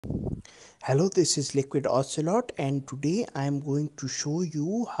Hello, this is Liquid Ocelot, and today I am going to show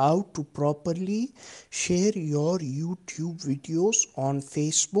you how to properly share your YouTube videos on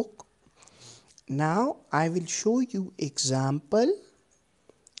Facebook. Now I will show you example.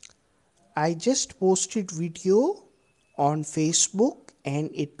 I just posted video on Facebook and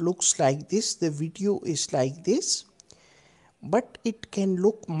it looks like this. The video is like this, but it can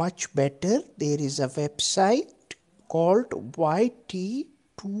look much better. There is a website called yt2fb.com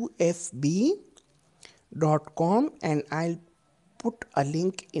and I'll put a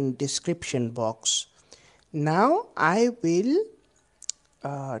link in description box. Now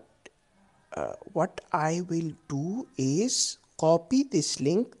what I will do is copy this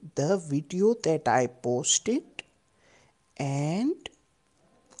link, the video that I posted, and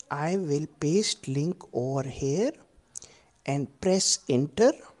I will paste link over here and press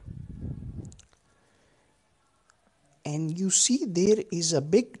enter. And you see there is a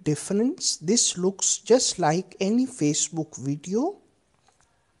big difference. This looks just like any Facebook video,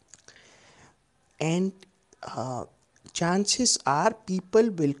 and chances are people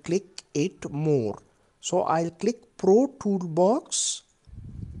will click it more. So I'll click Pro Toolbox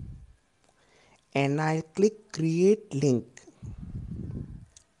and I'll click create link.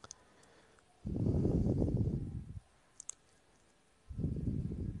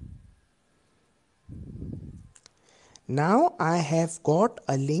 Now I have got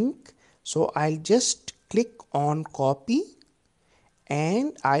a link, so I'll just click on copy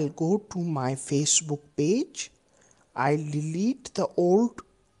and I'll go to my Facebook page. I'll delete the old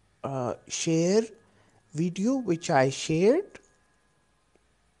share video which I shared.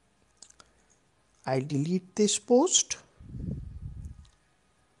 I'll delete this post.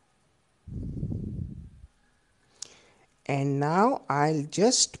 And now I'll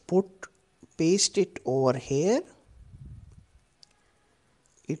just paste it over here.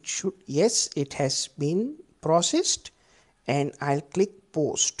 It should, yes, it has been processed, and I'll click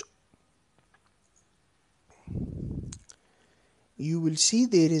post. You will see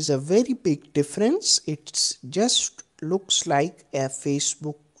there is a very big difference. It just looks like a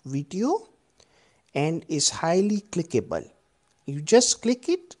Facebook video and is highly clickable. You just click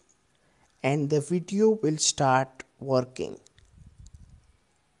it and the video will start working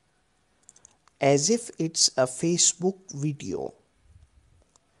as if it's a Facebook video.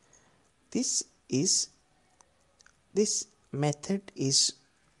 This method is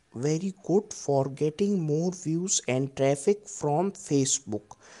very good for getting more views and traffic from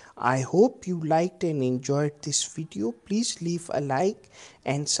Facebook. I hope you liked and enjoyed this video. Please leave a like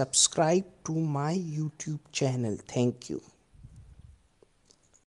and subscribe to my YouTube channel. Thank you.